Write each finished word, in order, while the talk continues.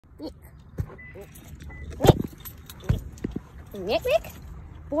Mick?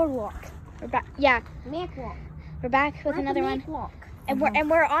 Boardwalk. We're back. Yeah. Walk. We're back with another one. Walk. And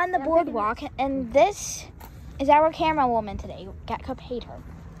we're on the boardwalk, and this is our camera woman today. Gatco paid her.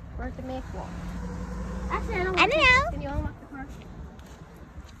 Where's the Walk? Actually, I don't I know. Can you unlock the car?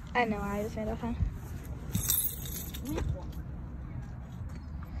 I know. I just made that fun.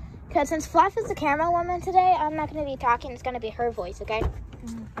 Because since Fluff is the camera woman today, I'm not going to be talking. It's going to be her voice, okay?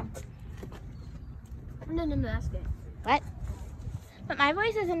 No, that's good. What? But my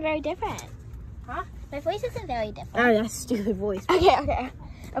voice isn't very different. Huh? My voice isn't very different. Oh, that's a stupid voice. Okay.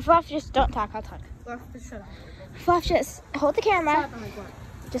 Fluff, just don't talk. I'll talk. Fluff, just shut up. Fluff, just hold the camera. Shut up and record.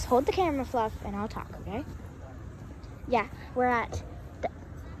 Just hold the camera, Fluff, and I'll talk, okay? Yeah, we're at the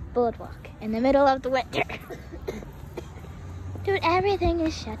boardwalk in the middle of the winter. Dude, everything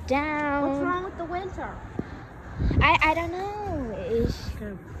is shut down. What's wrong with the winter? I don't know. It's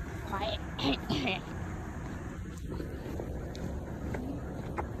quiet.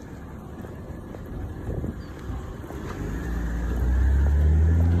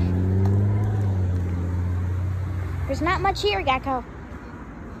 There's not much here, Gecko.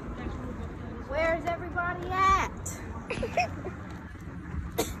 Where's everybody at?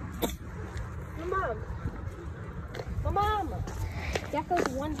 Mom. Gecko's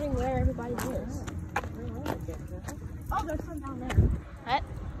wondering where everybody is. Oh, there's some down there. What?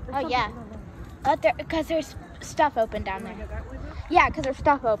 There's Oh, yeah. Because there's stuff open down there. That way, bro? Yeah, because there's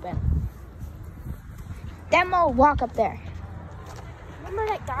stuff open. Then we'll walk up there. Remember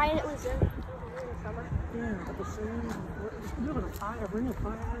that guy that was in the summer? Yeah, but the same. Doing a fire, bring a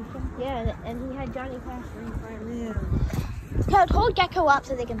fire or something. Yeah, and he had Johnny Cash ring fire. Yeah. Code, hold Gecko up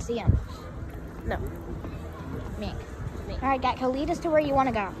so they can see him. No. Me. All right, Gecko, lead us to where you want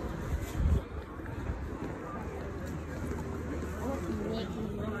to go.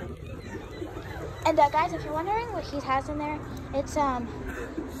 And guys, if you're wondering what he has in there, it's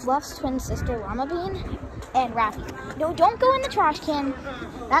Fluff's twin sister, Llama Bean, and Rappy. No, don't go in the trash can.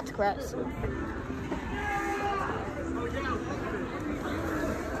 That's gross.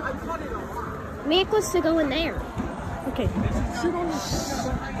 Mick was to go in there. Okay. Sit on the.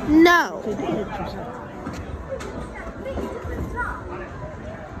 No.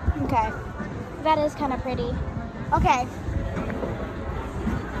 Okay, that is kind of pretty. Okay,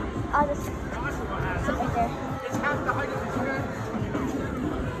 I'll just sit right there.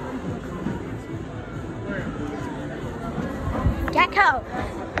 Gecko!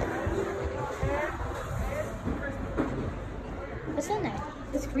 What's in there?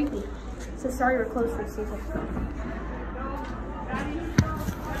 It's creepy. So sorry we're closed for the season.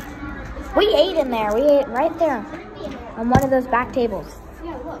 We ate in there. We ate right there on one of those back tables.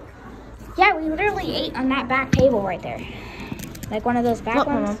 Yeah, look. Yeah, we literally ate on that back table right there. Like one of those back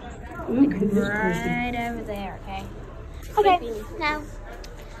ones. Right over there, okay? Okay, now.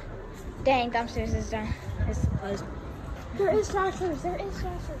 Dang, dumpsters is done. It's closed. There is Joshers.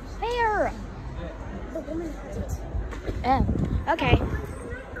 There! The woman has it. Oh, okay.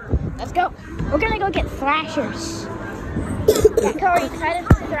 Let's go. We're gonna go get thrashers. Gecko, are you excited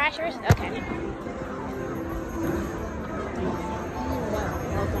for the thrashers? Okay.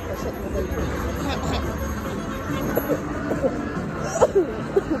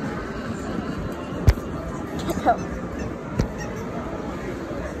 Gecko.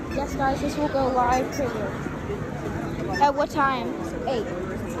 Yes, guys, this will go live for you. At what time? 8.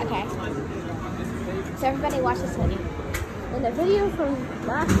 Okay. So everybody watch this video. And the video from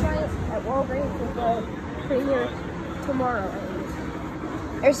last night at Walgreens will go premiere tomorrow.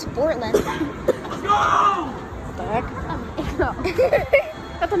 There's Portland. Go! What the heck?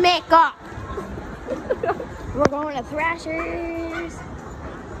 Got the make up. We're going to Thrashers.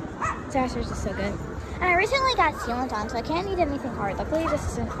 Thrashers is so good. And I recently got sealant on, so I can't eat anything hard. Luckily, this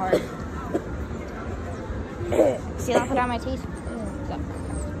isn't hard. Sealant put on my teeth. So. I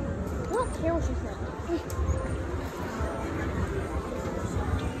don't care what she said.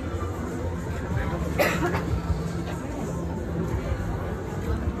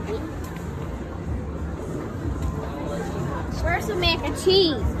 Where's the mac and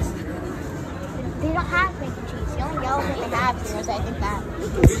cheese? They don't have mac and cheese. The only yellow thing they have here is, I think, that. I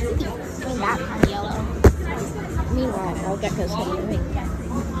mean, that kind of yellow. Meanwhile, I'll get those heading me.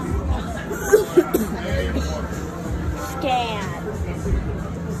 Scan.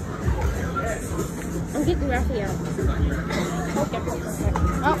 I'm getting Raphael. Okay.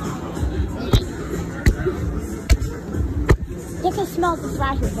 Oh. Gecko smells the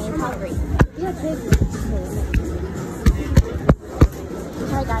thrashers and he's hungry. Yeah, big.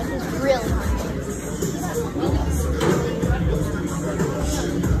 Sorry guys, he's really hungry.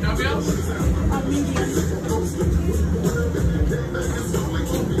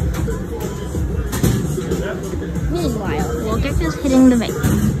 thing to make.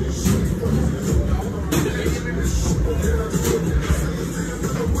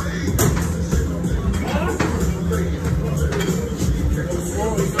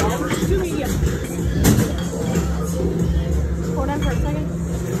 Hold on for a second.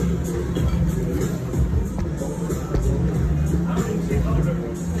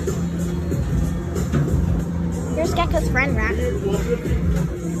 Here's Gecko's friend, Rat.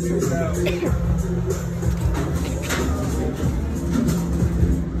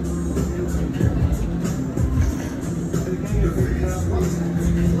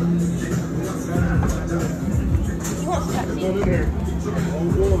 He wants to touch you.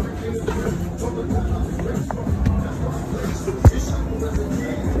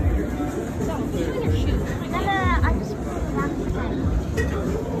 No, I just want to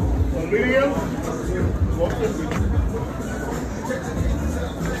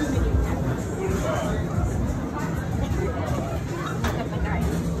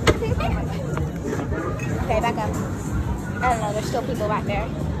Okay, back up. I don't know, there's still people back there.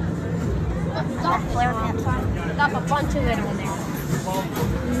 Got flare pants on. Got a bunch of it on there.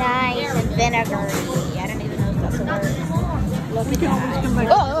 Nice and vinegary. I don't even know if that's a word. Look at that.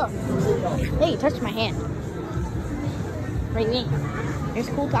 Oh! Hey, you touched my hand. What do you mean? There's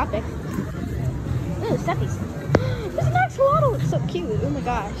a cool topic. Ooh, stuffies. This axolotl looks so cute. Oh my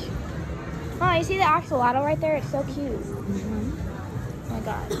gosh. Oh, you see the axolotl right there? It's so cute. Oh my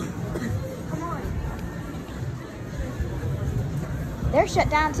god. They're shut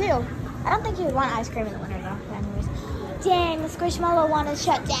down too. I don't think you would want ice cream in the winter though. But anyways. Dang, the Squishmallow one is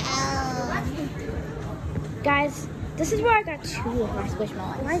shut down. Guys, this is where I got 2 of my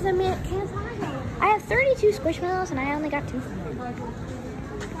Squishmallows. Why is that man can't hide? I have 32 Squishmallows and I only got 2 from them.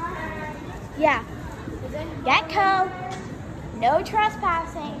 Yeah. Gecko. No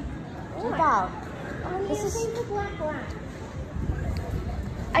trespassing. Keep out. This is.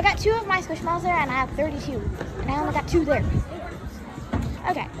 I got 2 of my Squishmallows there and I have 32. And I only got 2 there.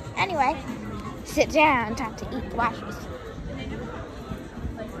 Okay, anyway, sit down, time to eat washes.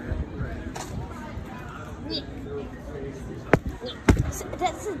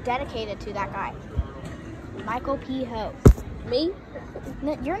 This is dedicated to that guy, Michael P. Ho. Me?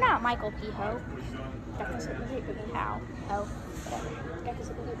 No, you're not Michael P. Ho. How? Oh,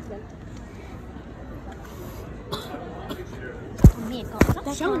 me,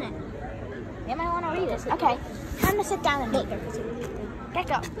 stop showing it. You might want to read it. Okay, time to sit down and eat.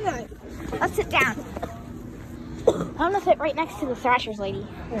 Gecko, let's sit down. I'm gonna sit right next to the Thrashers lady.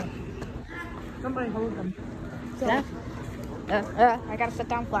 Yeah. Somebody hold them. Yeah. I gotta sit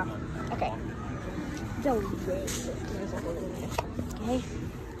down flat. Okay. Okay.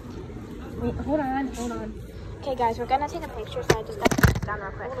 Wait, hold on. Okay, guys, we're gonna take a picture, so I just gotta sit down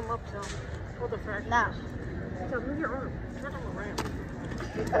real quick. Hold them up, so. Hold the fact. No. So move your arm. Turn them around.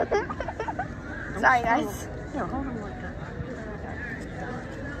 Sorry, guys. Yeah, hold them like that.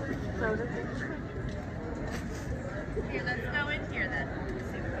 So Here, let's go in here then.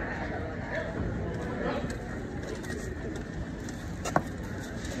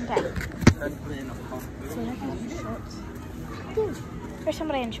 Okay. There's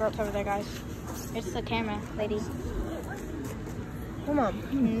somebody in shorts over there, guys. It's the camera lady. Come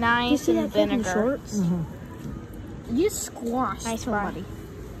on. Nice and vinegar. Shorts? Mm-hmm. You squashed Nice somebody.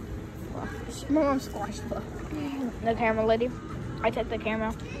 Mom squashed her. The camera lady. I took the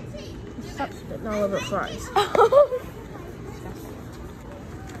camera. Stop spitting all over fries.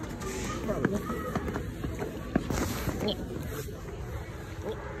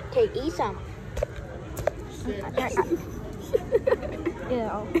 Okay, eat some.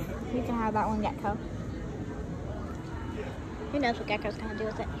 Ew. You can have that one, Gecko. Who knows what Gecko's gonna do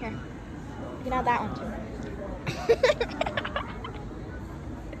with it? Here. You can have that one too.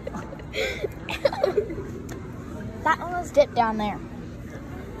 That one was dipped down there.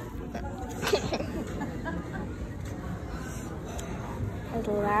 There's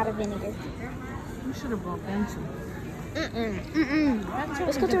a lot of vinegar. you should have brought Benson.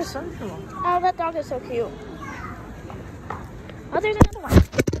 Let's go through. Social. Oh, that dog is so cute. Oh, there's another one.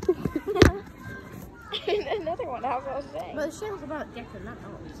 Another one, as I was saying. But the shit was about Gecko, not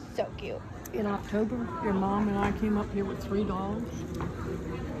dogs. So cute. In October, your mom and I came up here with 3 dogs.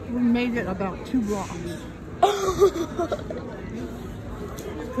 We made it about 2 blocks.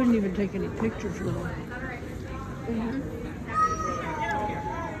 Couldn't even take any pictures with them.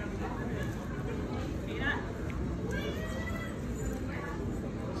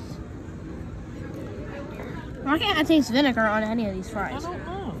 Why can't I taste vinegar on any of these I fries? don't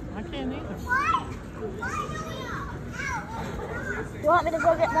know. I can't either. You want me to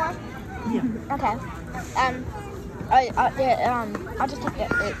go get more? Yeah. Okay. I'll just take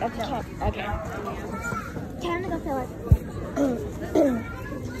it. Okay. Time to go fill it.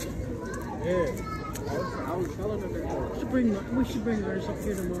 Yeah. I was telling her that we should bring ours up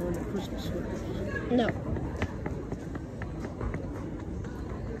here tomorrow on the Christmas slippers. No.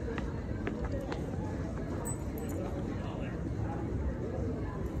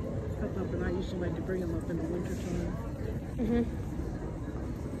 And I used to like to bring them up in the winter time.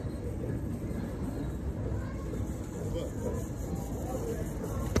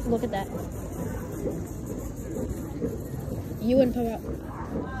 Look at that. You wouldn't come out.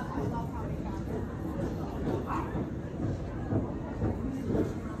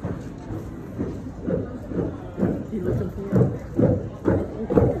 You looking for it?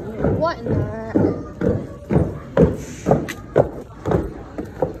 What in the...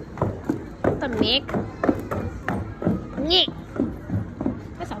 The Mick? Nick.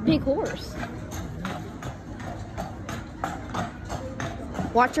 That's a big horse.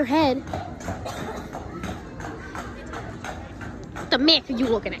 Watch your head. What the Mick are you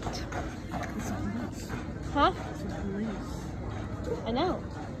looking at? Huh? I know.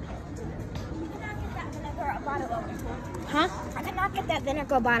 Huh? I could not get that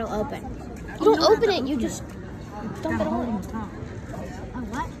vinegar bottle open. You don't open it, you just dump it hole in on. the top. Oh,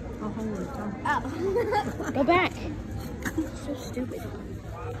 what? A hole in the top. Oh. Go back. So stupid.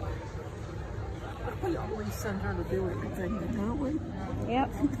 We always send her to do everything, don't we? Yep.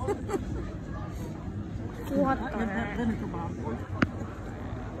 What Not in that vinegar bottle.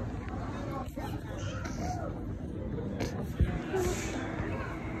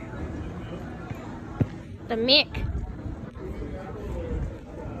 the Mick?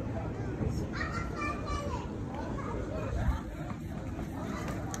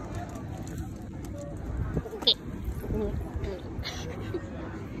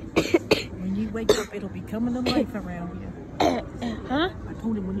 When you wake up, it'll be coming to life around you. Huh? I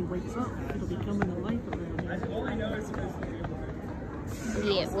told him when he wakes up, it'll be coming to life around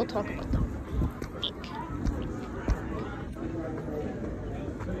you. Yeah, we'll talk about that.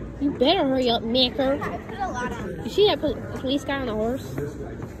 You better hurry up, Micker. You see that police guy on the horse?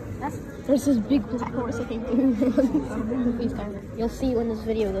 There's this big horse that came through. Police guy. You'll see when this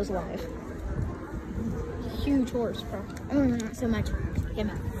video goes live. Huge horse, bro. Not so much. Give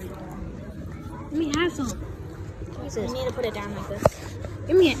me. Let me have some. You need to put it down like this.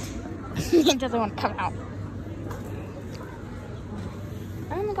 Give me it. It doesn't want to come out.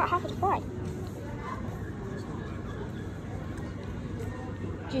 I only got half a fry.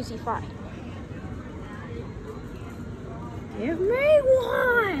 Juicy fry. Give me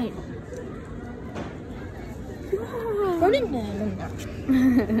one. Put it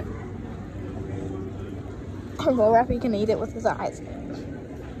down. Well, Rappy can eat it with his eyes.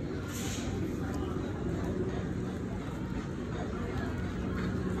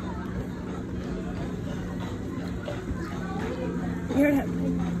 You're not.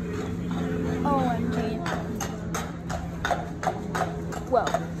 OMG. Whoa.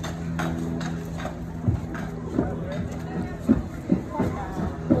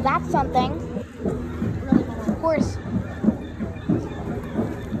 Well, that's something. Of course.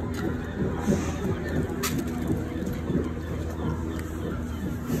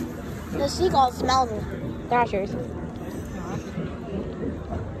 The seagull smells Thrashers.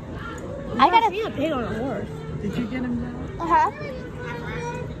 I gotta see a pig on a horse. Did you get him now? Uh-huh.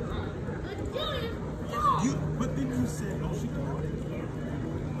 But then you said, oh, she got it.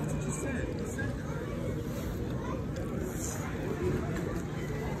 That's what you said. You said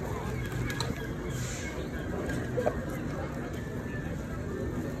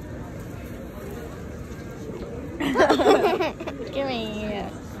Give me.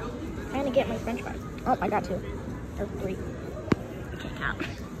 Trying to get my French fries. Oh, I got 2 or 3. I can't count.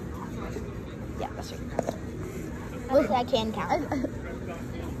 Yeah, that's right. Mostly I can count.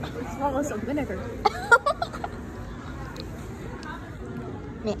 It's almost some vinegar.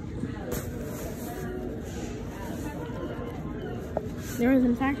 Me. There is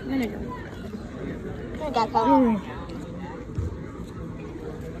in fact vinegar. I got some.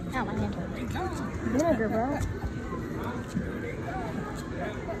 Ow, my hand hurt. Vinegar, bro.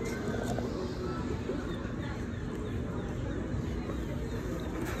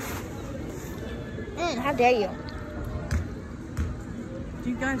 How dare you? Do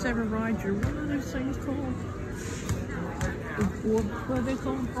you guys ever ride your, what are those things called? What are they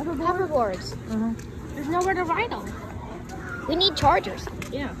called? Hoverboards. There's nowhere to ride them. We need chargers.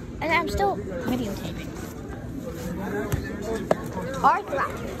 Yeah. And I'm still videotaping. Our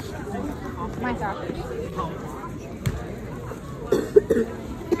thrashers. My thrashers.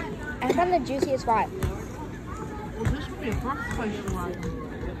 I found the juiciest spot. be a rough place to ride.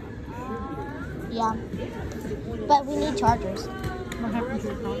 Yeah. But we need chargers. What happens to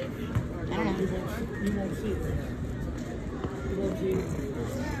your car? I don't know. You won't see it. You won't see it.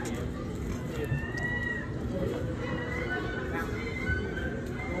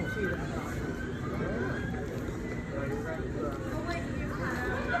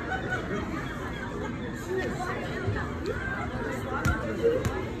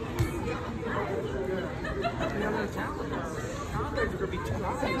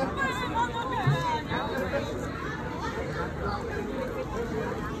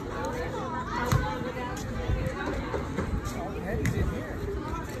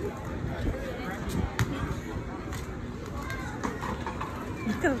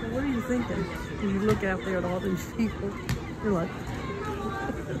 What are you thinking when you look out there at all these people? You're like,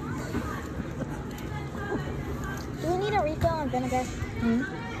 Do we need a refill on vinegar?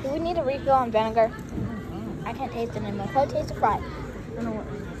 Do we need a refill on vinegar? I can't taste it anymore. How taste the fry? I don't know what.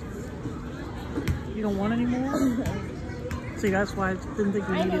 You don't want any more? See, that's why I didn't think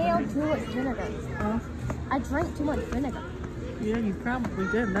we I needed inhaled any. too much vinegar. Huh? I drank too much vinegar. Yeah, you probably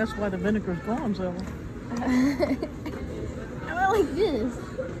did. And that's why the vinegar's gone, so. I went like this.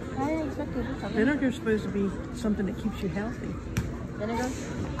 I didn't expect to do something. Vinegar's supposed to be something that keeps you healthy. Vinegar?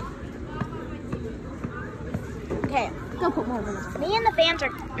 Okay. Don't put more vinegar. Me and the fans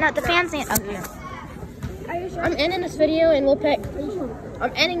are... No, the fans ain't... Okay. I'm ending this video and we'll pick...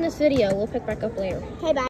 I'm ending this video. We'll pick back up later. Okay, bye.